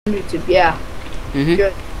On YouTube, yeah.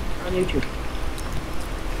 Good. On YouTube.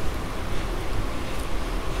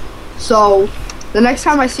 So, the next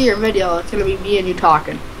time I see your video, it's gonna be me and you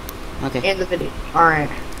talking. Okay. And the video. Alright.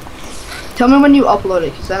 Tell me when you upload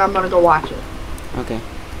it, because then I'm gonna go watch it. Okay.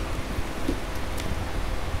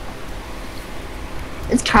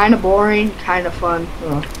 It's kind of boring, kind of fun.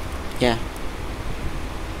 Ugh. Yeah.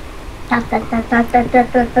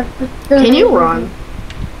 Can you run?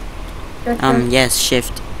 Yes,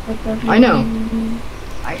 shift. I know.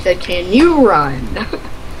 I said, can you run?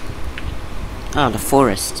 Oh, the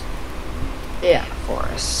forest. Yeah,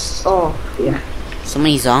 forest. Oh, yeah. So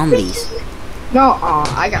many zombies. No,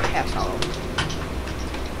 I got half solo.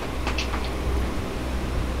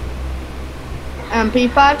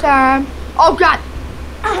 MP5 time. Oh, God.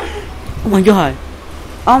 Oh my god.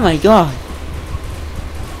 Oh my god.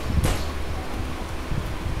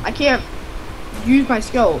 I can't use my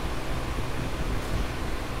scope.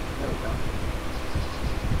 There we go.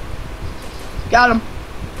 Got him.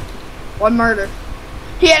 One murder.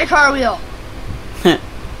 He had a car wheel.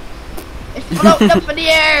 It's floating up in the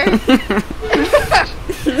air.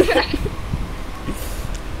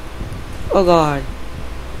 Oh god.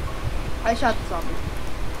 I shot the zombie.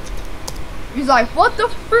 He's like, what the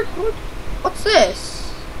frick? What's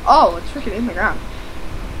this? Oh, it's freaking in the ground.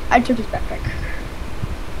 I took his backpack.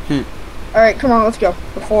 Alright, come on, let's go.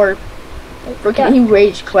 Before freaking he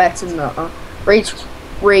rage quits in the rage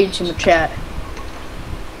in the chat.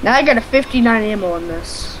 Now I got a 59 ammo in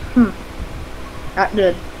this. Not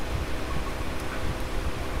good.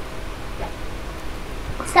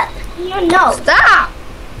 Stop. You know. Stop!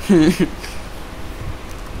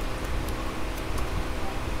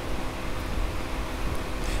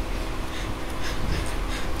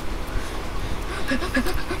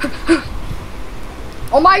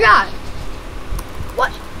 Oh my god!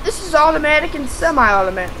 What? This is automatic and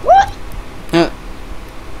semi-automatic. What?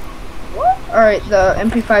 What? Alright, the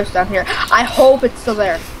MP5's down here. I hope it's still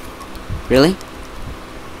there. Really?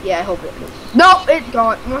 Yeah, I hope it is. Nope, it's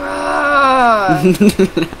gone.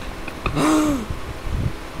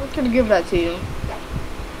 I'm gonna give that to you.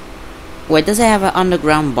 Wait, does it have an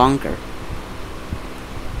underground bunker?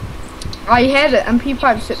 I had an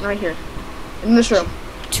MP5 sitting right here. In this room.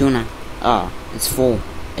 Tuna. Oh, it's full.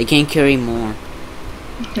 I can't carry more.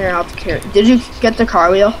 Here, I'll carry. Did you get the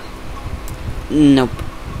car wheel? Nope.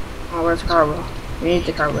 Oh, where's the car wheel? We need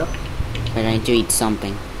the car wheel. But I need to eat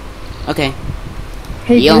something. Okay.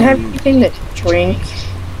 Hey, do you have anything to drink?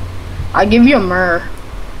 I'll give you a myrrh.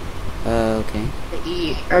 Okay. To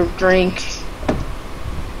eat or drink.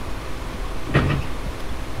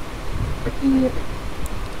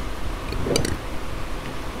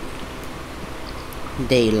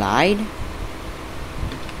 They lied?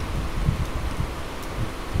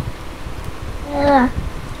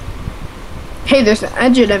 Hey, there's an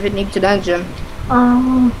engine if it needs an engine.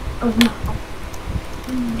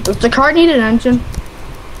 Does the car need an engine?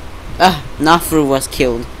 Not fruit was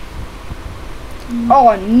killed.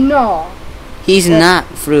 Oh no. He's not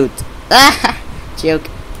fruit. Joke.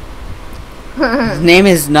 His name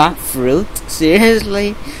is not fruit?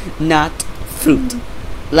 Seriously? Not fruit.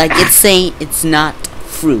 Like it's saying it's not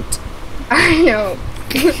fruit. I know.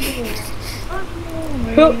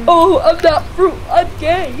 Oh, I'm not fruit. I'm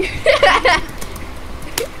gay.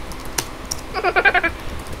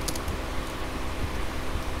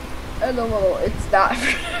 LOL, it's not.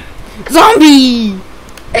 Zombie!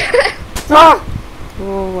 Ah!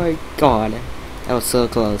 Oh my god. That was so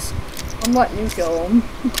close. I'm letting you kill him.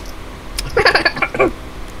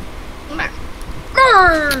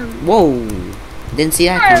 Whoa. Didn't see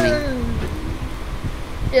that coming.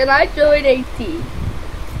 Did I join AT?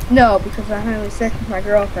 No, because I'm having sex with my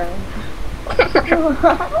girlfriend.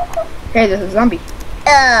 Hey, there's a zombie.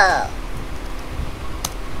 Oh.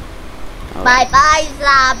 Bye bye,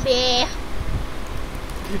 zombie.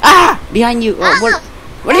 Ah! Behind you! Oh,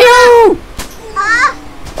 what are you? Ah,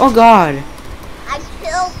 Oh god. I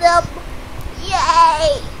killed them.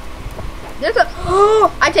 Yay. There's a. Oh,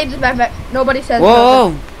 I take this backpack. Nobody says.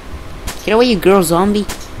 Whoa! Get away, you girl zombie.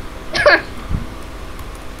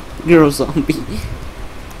 Girl zombie.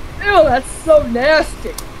 Ew, that's so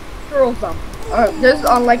nasty. Girl zombie. There's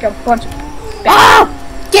like a bunch of. Ah!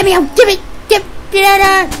 Get me out! Get me! Get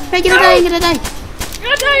out! I'm gonna die! I'm gonna die!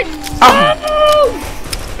 Good night. Oh.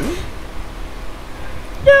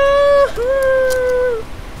 No.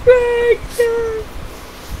 Breakdown.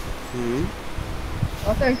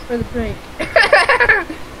 Oh, thanks for the drink.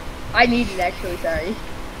 I need it actually. Sorry.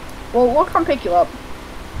 Well, we'll come pick you up.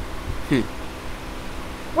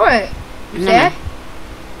 What? You sad?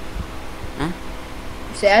 Huh?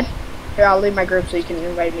 You sad? Here, I'll leave my group so you can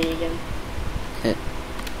invite me again. Heh.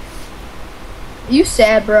 You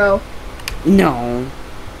sad, bro? No,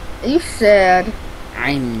 Are you sad?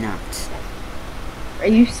 I'm not. Are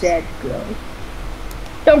you sad, bro?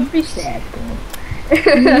 Don't be sad, bro.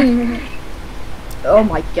 Oh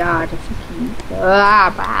my god.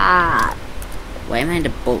 Why am I in the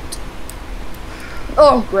boat?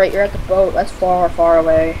 Oh great, you're at the boat. That's far, far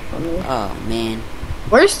away from me. Oh man.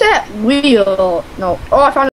 Where's that wheel? No. Oh, I found